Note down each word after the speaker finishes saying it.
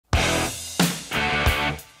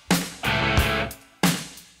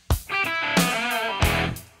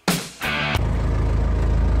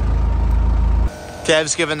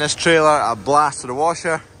Kev's giving this trailer a blast to the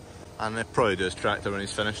washer, and he'll probably do his tractor when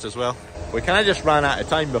he's finished as well. We kind of just ran out of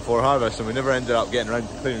time before harvest and we never ended up getting around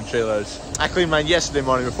to cleaning trailers. I cleaned mine yesterday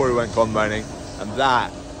morning before we went combining, and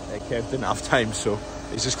that Kev didn't have time, so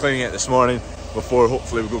he's just cleaning it this morning before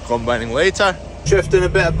hopefully we go combining later. Shifting a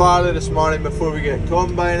bit of barley this morning before we get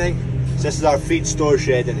combining. So this is our feed store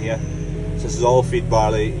shed in here. So this is all feed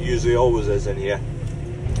barley, usually always is in here.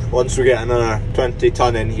 Once we get another 20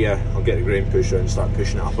 tonne in here, I'll get the grain pusher and start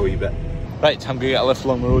pushing it up a wee bit. Right, I'm going to get a lift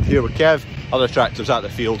along the road here with Kev. Other tractors at the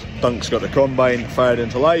field. Dunk's got the combine fired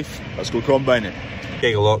into life. Let's go combining.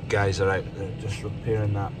 Big alot guys are out there just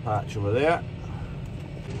repairing that patch over there.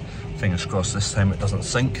 Fingers crossed this time it doesn't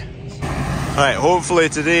sink. Right, hopefully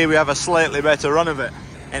today we have a slightly better run of it.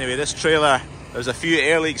 Anyway, this trailer, there's a few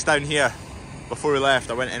air leaks down here. Before we left,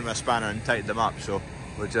 I went in with a spanner and tightened them up, so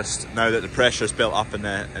we're just, now that the pressure's built up in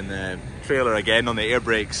the trailer again on the air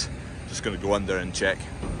brakes, just going to go under and check.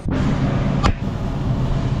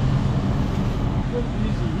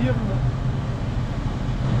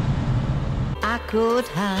 I could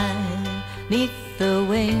hide neath the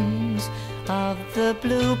wings of the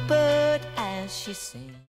bluebird as she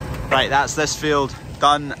sings. Right, that's this field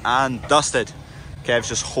done and dusted. Kev's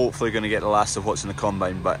just hopefully going to get the last of what's in the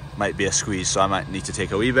combine, but might be a squeeze, so I might need to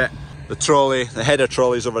take a wee bit. The trolley, the header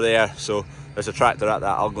trolley's over there, so there's a tractor at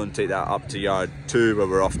that. I'll go and take that up to yard 2 where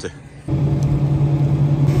we're off to.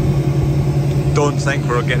 Don't think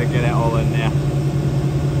we're going to get it all in there.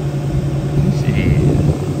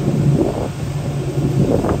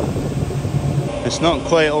 It's not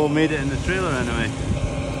quite all made it in the trailer anyway.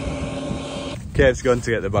 Kev's gone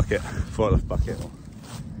to get the bucket, forklift bucket.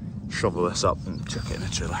 We'll shovel this up and chuck it in the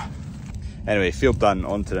trailer. Anyway, field done,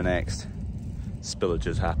 on to the next.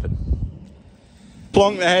 Spillages happen.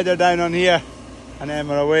 Plonk the header down on here, and then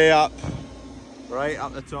we're away up, right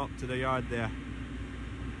up the top to the yard there.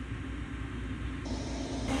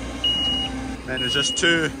 Then there's just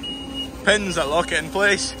 2 pins that lock it in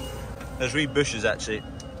place. There's wee bushes actually.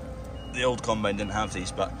 The old combine didn't have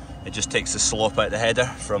these, but it just takes the slop out the header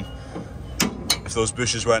from, if those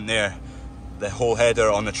bushes weren't there, the whole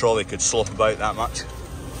header on the trolley could slop about that much.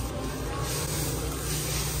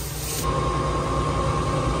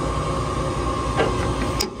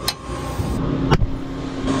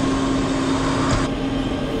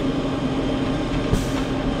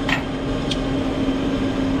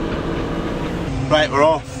 Right, we're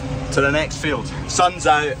off to the next field. Sun's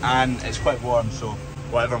out and it's quite warm, so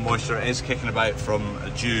whatever moisture it is kicking about from a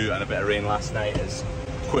dew and a bit of rain last night is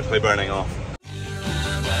quickly burning off.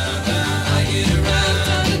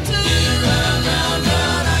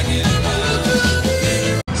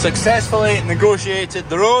 Successfully negotiated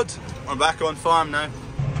the road. We're back on farm now.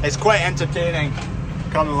 It's quite entertaining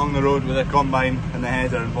coming along the road with a combine and the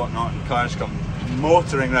header and whatnot, and cars come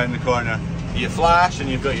motoring round the corner. You flash and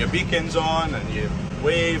you've got your beacons on and you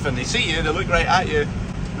wave and they see you, they look right at you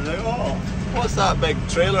and they're like, oh, what's that big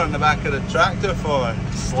trailer in the back of the tractor for?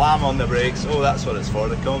 Slam on the brakes. Oh, that's what it's for,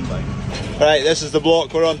 the combine. Right, this is the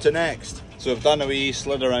block we're on to next. So we've done a wee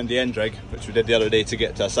slid around the end rig, which we did the other day to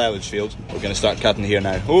get to a silage field. We're going to start cutting here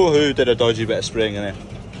now. Oh, who did a dodgy bit of spraying in there.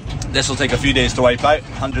 This will take a few days to wipe out.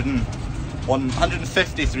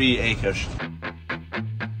 153 acres.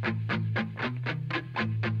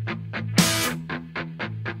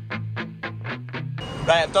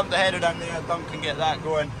 Right, I've dumped the header down there. Dunk can get that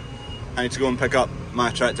going. I need to go and pick up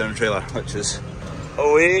my tractor and trailer, which is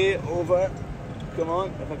away over. Come on,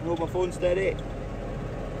 if I can hold my phone steady.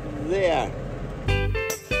 There.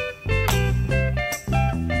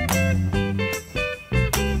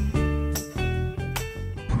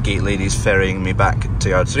 Gate lady's ferrying me back to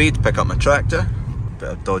yard 3 to pick up my tractor. Bit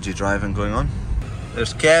of dodgy driving going on.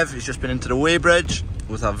 There's Kev, he's just been into the weighbridge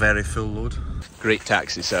with a very full load. Great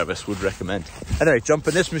taxi service, would recommend. Anyway, jump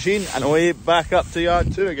in this machine and away back up to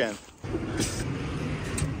yard 2 again.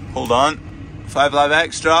 Hold on, 5 Live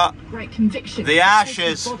Extra. Great conviction. The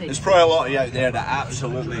ashes. There's probably a lot of you out there that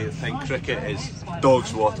absolutely think cricket is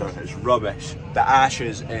dog's water, it's rubbish. The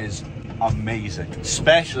ashes is amazing,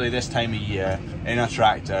 especially this time of year in a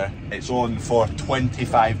tractor. It's on for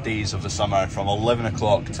 25 days of the summer from 11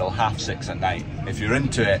 o'clock till 6:30 at night. If you're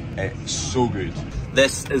into it, it's so good.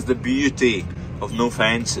 This is the beauty of no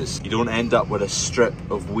fences. You don't end up with a strip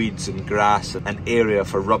of weeds and grass, an area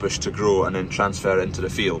for rubbish to grow and then transfer into the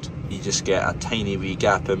field. You just get a tiny wee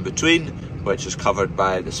gap in between, which is covered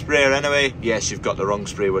by the sprayer anyway. Yes, you've got the wrong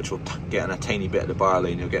spray, which will get in a tiny bit of the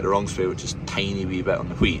barley, and you'll get the wrong spray, which is a tiny wee bit on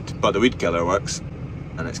the wheat. But the weed killer works,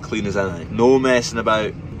 and it's clean as anything. No messing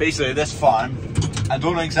about. Basically, this farm, I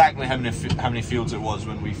don't know exactly how many fields it was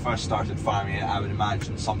when we first started farming it. I would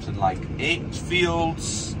imagine something like 8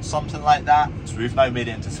 fields, something like that. So we've now made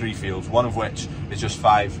it into 3 fields, one of which is just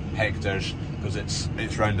 5 hectares because it's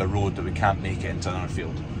round a road that we can't make it into another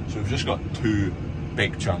field. So we've just got 2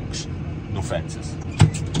 big chunks, no fences.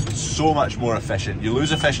 It's so much more efficient. You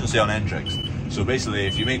lose efficiency on end rigs. So basically,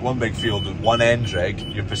 if you make one big field with one end rig,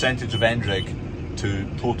 your percentage of end rig to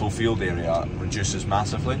total field area reduces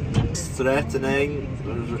massively. It's threatening.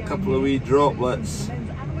 There's a couple of wee droplets.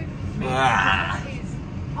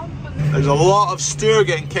 There's a lot of stour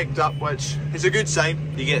getting kicked up, which is a good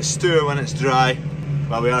sign. You get stour when it's dry,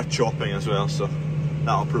 but we are chopping as well, so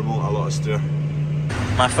that'll promote a lot of stour.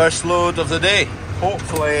 My first load of the day.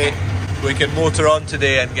 Hopefully we can motor on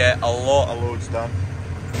today and get a lot of loads done.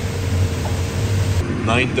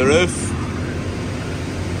 Mind the roof.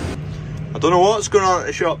 I don't know what's going on at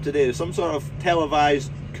the shop today. There's some sort of televised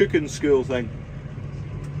cooking school thing.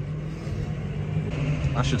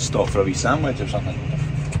 I should stop for a wee sandwich or something.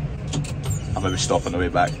 I'll maybe stop on the way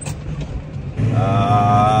back.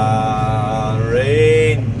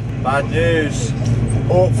 Rain. Bad news.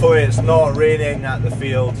 Hopefully it's not raining at the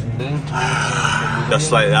field.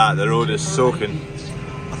 Just like that, the road is soaking.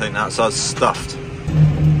 I think that's us stuffed.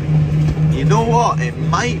 You know what? It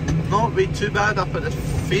might not be too bad up at the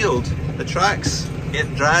field. The track's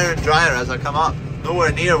getting drier and drier as I come up.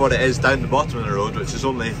 Nowhere near what it is down the bottom of the road, which is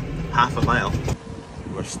only half a mile.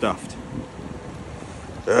 We're stuffed.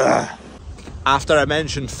 Ugh. After I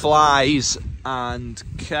mentioned flies and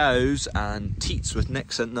cows and teats with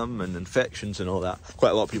nicks in them and infections and all that,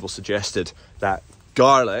 quite a lot of people suggested that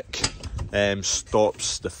garlic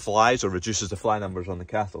stops the flies or reduces the fly numbers on the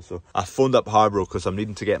cattle. So I phoned up Harborough because I'm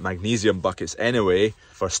needing to get magnesium buckets anyway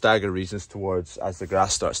for stagger reasons towards as the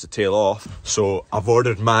grass starts to tail off. So I've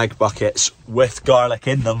ordered mag buckets with garlic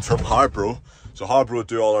in them from Harborough. So Harborough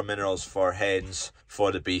do all our minerals for hens,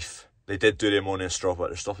 for the beef. They did do the ammonia straw, but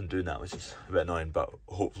they're stopping doing that, which is a bit annoying, but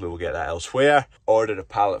hopefully we'll get that elsewhere. Ordered a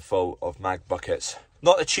pallet full of mag buckets.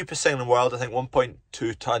 Not the cheapest thing in the world. I think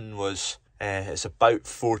 1.2 tonne was it's about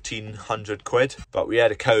 1,400 quid. But we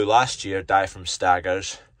had a cow last year die from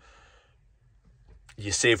staggers.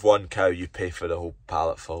 You save one cow, you pay for the whole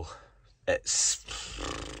pallet full. It's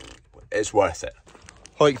worth it.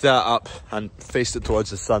 Hike that up and face it towards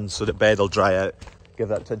the sun so the bed will dry out. Give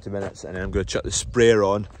that 20 minutes and then I'm going to chuck the sprayer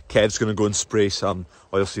on. Kev's going to go and spray some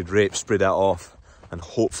oilseed rape, spray that off, and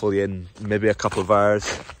hopefully in maybe a couple of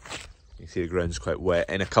hours, you can see the ground's quite wet,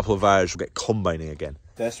 in a couple of hours we'll get combining again.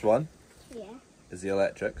 This one is the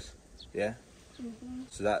electrics, yeah?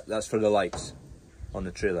 So that's for the lights on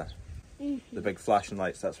the trailer. The big flashing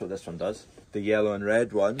lights, that's what this one does. The yellow and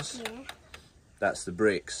red ones, that's the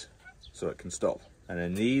brakes, so it can stop. And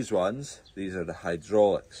then these ones, these are the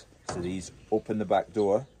hydraulics. So these open the back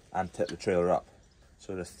door and tip the trailer up.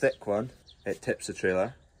 So the thick one, it tips the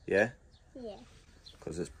trailer, yeah? Yeah.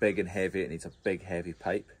 Because it's big and heavy, it needs a big heavy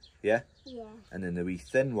pipe, yeah? Yeah. And then the wee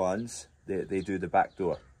thin ones, they do the back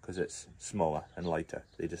door because it's smaller and lighter.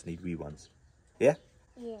 They just need wee ones, yeah?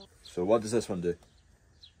 Yeah. So what does this one do?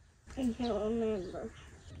 I don't remember.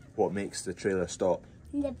 What makes the trailer stop?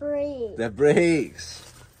 The brakes. The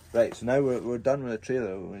brakes! Right, so now we're done with the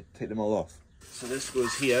trailer, we're going to take them all off. So this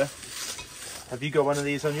goes here. Have you got one of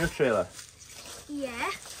these on your trailer?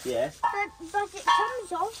 Yeah. Yeah? But it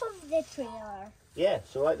comes off of the trailer. Yeah,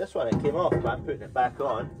 so like this one, it came off, but I'm putting it back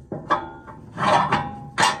on.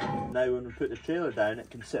 Now when we put the trailer down, it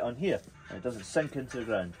can sit on here, and it doesn't sink into the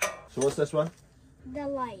ground. So what's this one? The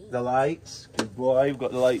lights. The lights. Good boy, we've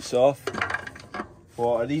got the lights off.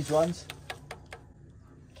 What are these ones?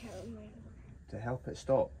 Can't remember. To help it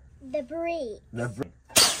stop. The brakes. The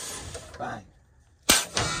brakes. Bang.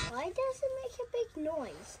 Why does it make a big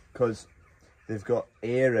noise? Because they've got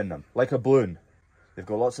air in them, like a balloon. They've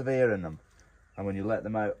got lots of air in them. And when you let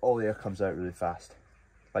them out, all the air comes out really fast.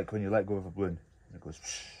 Like when you let go of a balloon, and it goes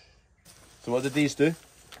whoosh. So what did these do?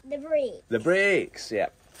 The brakes. The brakes, yeah.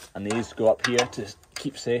 And these go up here to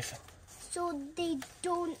keep safe. So they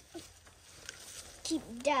don't keep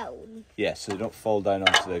down? Yeah, so they don't fall down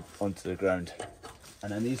onto the ground.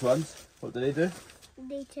 And then these ones, what do?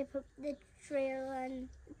 They tip up the trailer and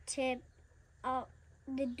tip up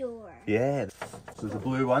the door. Yeah. So the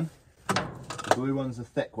blue one. The blue one's the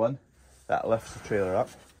thick one. That lifts the trailer up.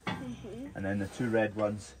 And then the 2 red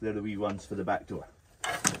ones, they're the wee ones for the back door.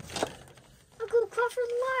 Uncle Crawford,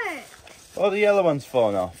 look! Oh, the yellow one's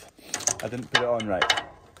fallen off. I didn't put it on right.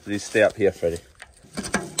 So these stay up here, Freddie.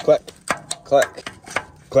 Click, click,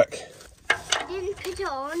 click. I didn't put it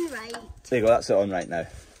on right. There you go, that's it on right now.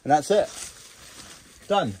 And that's it.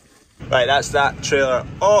 Done. Right, that's that trailer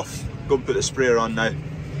off. go and put the sprayer on now.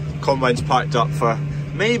 Combine's packed up for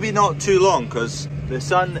maybe not too long because the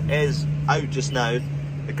sun is out just now.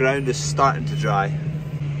 The ground is starting to dry.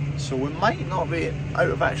 So we might not be out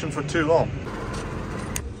of action for too long.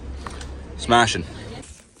 Smashing.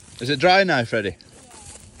 Is it dry now, Freddie?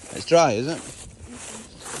 It's dry, is it?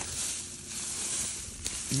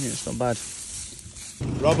 Yeah, it's not bad.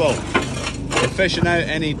 Rubble. We're fishing out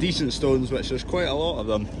any decent stones, which there's quite a lot of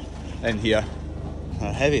them in here.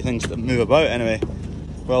 They're heavy things that move about anyway.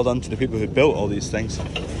 Well done to the people who built all these things.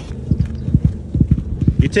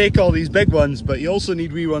 You take all these big ones, but you also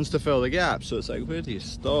need wee ones to fill the gap. So it's like, where do you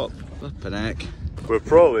stop? Flippin' heck. We're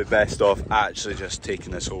probably best off actually just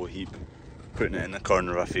taking this whole heap, putting it in the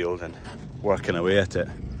corner of a field and working away at it.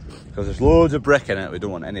 Because there's loads of brick in it, we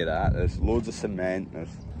don't want any of that. There's loads of cement,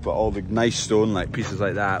 but all the nice stone, like pieces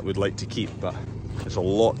like that, we'd like to keep, but there's a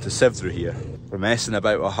lot to sieve through here. We're messing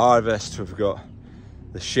about with harvest. We've got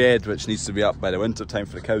the shed, which needs to be up by the winter time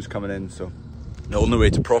for the cows coming in, so the only way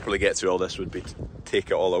to properly get through all this would be to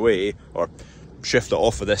take it all away, or shift it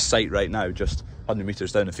off of this site right now, just 100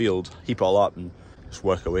 metres down the field, heap it all up and just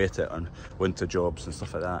work away at it on winter jobs and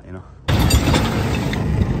stuff like that, you know.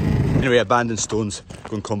 Anyway, abandoned stones,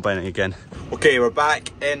 go and combine it again. Okay, we're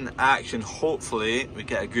back in action. Hopefully we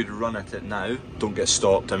get a good run at it now. Don't get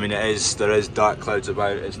stopped. I mean, there is dark clouds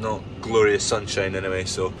about. It's not glorious sunshine anyway,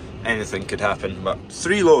 so anything could happen. But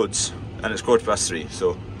 3 loads and it's 3:15,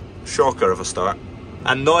 so shocker of a start.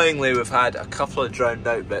 Annoyingly, we've had a couple of drowned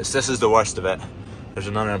out bits. This is the worst of it. There's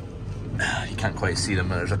another, you can't quite see them,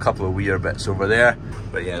 but there's a couple of weird bits over there.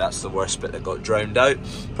 But yeah, that's the worst bit that got drowned out.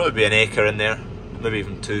 Probably be an acre in there, maybe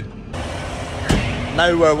even 2.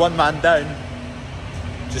 Now we're 1 man down.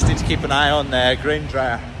 Just need to keep an eye on the grain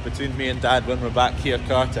dryer between me and Dad when we're back here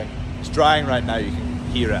carting. It's drying right now, you can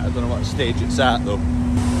hear it. I don't know what stage it's at though.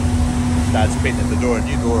 Dad's painted the door, a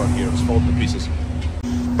new door on here, it's falling to pieces.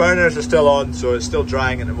 Burners are still on, so it's still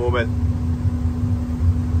drying at the moment.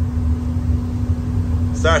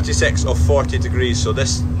 36 of 40 degrees, so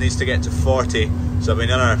this needs to get to 40. So it'll be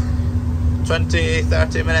another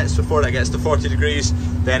 20-30 minutes before that gets to 40 degrees.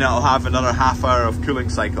 Then it'll have another half hour of cooling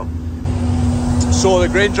cycle. So the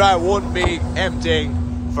grain dryer won't be emptying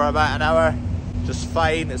for about an hour, just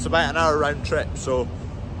fine. It's about an hour round trip, so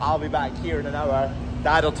I'll be back here in an hour.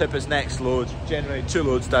 Dad will tip his next load, generally 2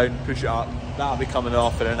 loads down, push it up. That'll be coming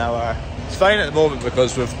off in an hour. It's fine at the moment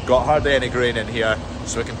because we've got hardly any grain in here,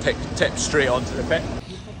 so we can tip straight onto the pit.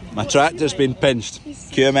 My tractor's been pinched.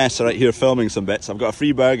 QMS are right here filming some bits. I've got a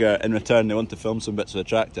free burger in return. They want to film some bits of the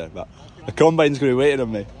tractor, but the combine's going to be waiting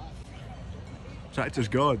on me. Tractor's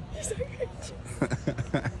gone.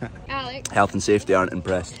 Alex. Health and safety aren't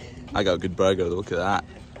impressed. I got a good burger though, look at that.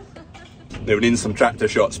 They were needing some tractor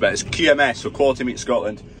shots, but it's QMS, so Quality Meat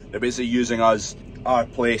Scotland. They're basically using our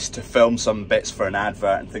place to film some bits for an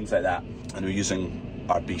advert and things like that. And we're using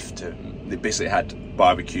our beef to, they basically had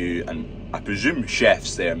barbecue and I presume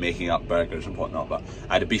chefs there making up burgers and whatnot, but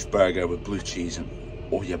I had a beef burger with blue cheese and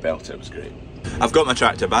oh yeah, belter, it was great. I've got my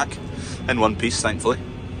tractor back in one piece, thankfully.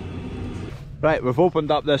 Right, we've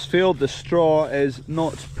opened up this field. The straw is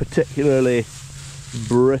not particularly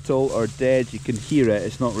brittle or dead. You can hear it,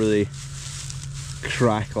 it's not really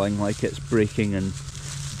crackling like it's breaking and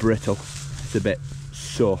brittle. It's a bit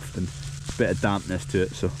soft and a bit of dampness to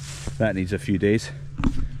it, so that needs a few days.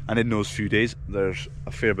 And in those few days, there's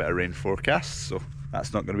a fair bit of rain forecast, so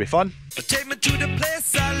that's not going to be fun. Take me to the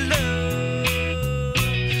place I love.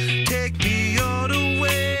 Take me all the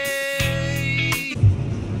way.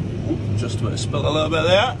 Just about to spill a little bit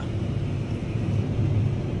there.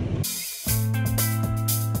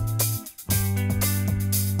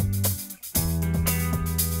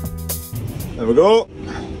 There we go.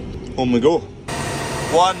 Home we go.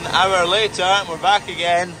 1 hour later, and we're back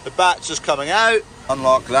again. The batch is coming out.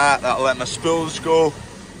 Unlock that, that'll let my spools go.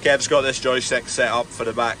 Kev's got this joystick set up for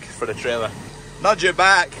the back, for the trailer. Nudge it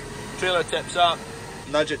back, trailer tips up,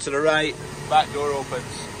 nudge it to the right, back door opens.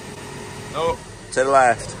 No, to the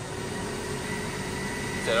left.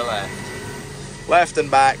 To the left. Left and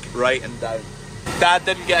back, right and down. Dad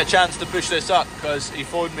didn't get a chance to push this up because he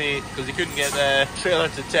phoned me because he couldn't get the trailer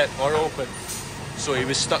to tip or open. So he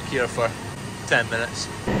was stuck here for 10 minutes.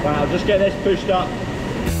 Right, I'll just get this pushed up.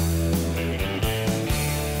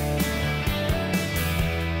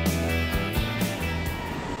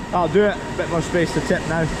 I'll do it, a bit more space to tip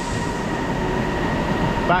now.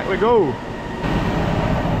 Back we go.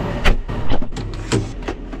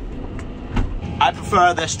 I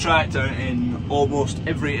prefer this tractor in almost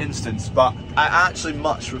every instance, but I actually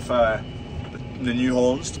much prefer the New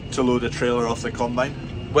Hollands to load a trailer off the combine.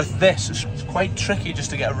 with this, it's quite tricky just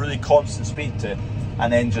to get a really constant speed to,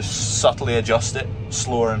 and then just subtly adjust it,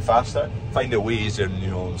 slower and faster. Find it way easier than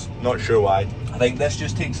New Hollands. Not sure why. I think this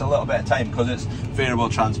just takes a little bit of time because it's variable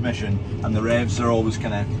transmission and the revs are always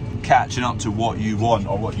kind of catching up to what you want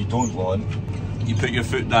or what you don't want. You put your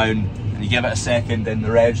foot down and you give it a second, then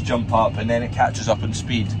the revs jump up and then it catches up in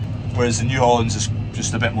speed. Whereas the New Hollands is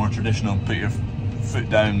just a bit more traditional. Put your foot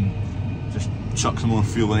down, just chuck some more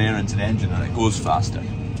fuel and air into the engine and it goes faster.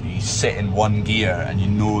 You sit in one gear and you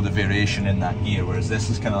know the variation in that gear, whereas this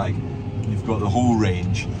is kind of like you've got the whole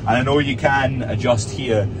range. And I know you can adjust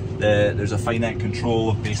here, there's a finite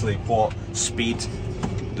control of basically what speed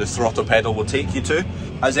the throttle pedal will take you to.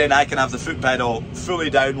 As in I can have the foot pedal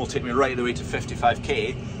fully down, will take me right the way to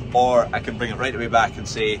 55k, or I can bring it right the way back and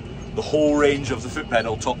say the whole range of the foot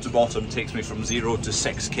pedal top to bottom takes me from 0 to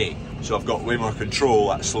 6k. So I've got way more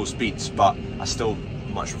control at slow speeds, but I still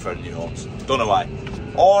much prefer New Hollands. Don't know why.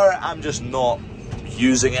 Or I'm just not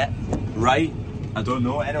using it right. I don't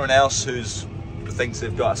know. Anyone else who thinks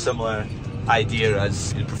they've got a similar idea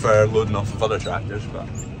as you prefer loading off of other tractors, but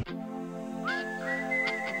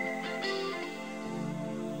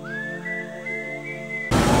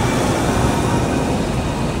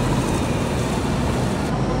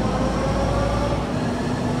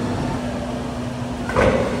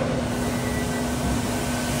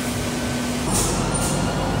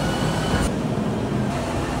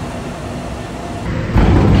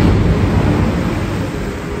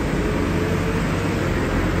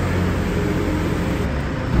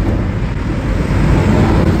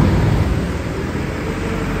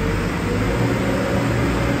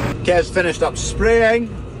Kev's finished up spraying.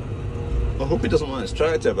 I hope he doesn't want his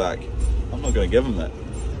tractor back. I'm not going to give him it.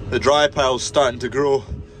 The dry pile's starting to grow.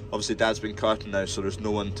 Obviously Dad's been carting now, so there's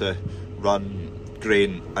no one to run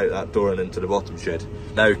grain out that door and into the bottom shed.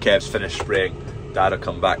 Now Kev's finished spraying, Dad will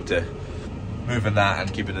come back to moving that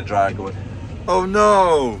and keeping the dryer going. Oh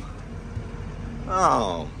no!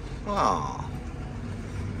 Oh, oh.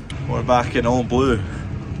 We're back in all blue.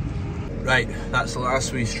 Right, that's the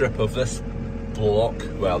last wee strip of this block.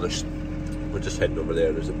 Well, we're just heading over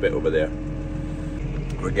there, there's a bit over there.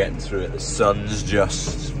 We're getting through it. The sun's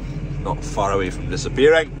just not far away from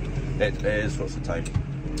disappearing. It is, what's the time?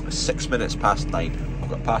 6 minutes past 9. I've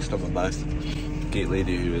got pasta on my mouth. Gate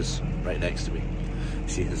lady who is right next to me,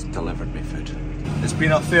 she has delivered me food. It's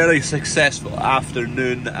been a fairly successful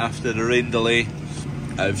afternoon after the rain delay.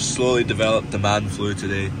 I've slowly developed the man flu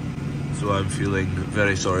today, so I'm feeling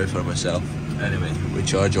very sorry for myself. Anyway, we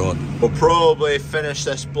charge on. We'll probably finish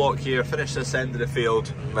this block here, finish this end of the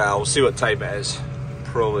field. Well, we'll see what time it is.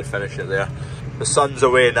 Probably finish it there. The sun's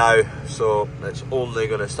away now, so it's only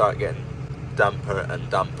going to start getting damper and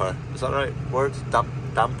damper. Is that the right word?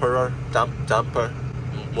 Damper?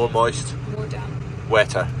 More moist? More damp.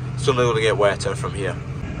 Wetter. It's only going to get wetter from here.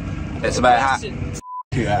 It's about half.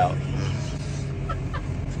 You out.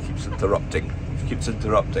 Keeps interrupting. Keeps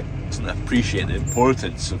interrupting. Doesn't appreciate the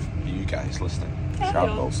importance of you guys listening.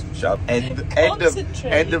 Shambles.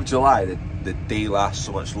 End of July, the day lasts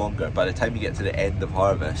so much longer. By the time you get to the end of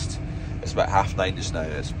harvest, it's about 9:30 just now.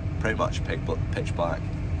 It's pretty much pitch black.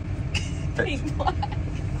 Pitch black.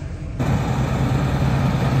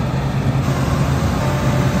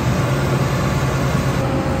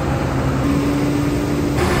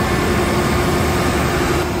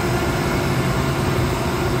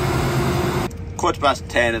 Quarter past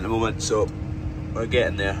 10 at the moment, so we're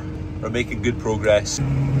getting there. We're making good progress.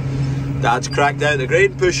 Dad's cracked out the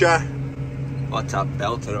grain pusher. What a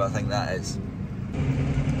belter I think that is.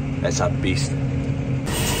 It's a beast.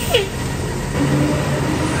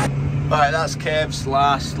 Right, that's Kev's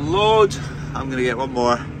last load. I'm gonna get one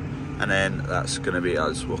more and then that's gonna be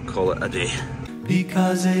us. We'll call it a day.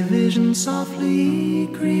 Because a vision softly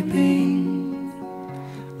creeping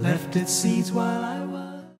left its seeds while I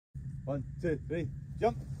was. 1, 2, 3,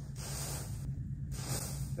 jump!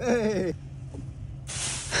 Hey!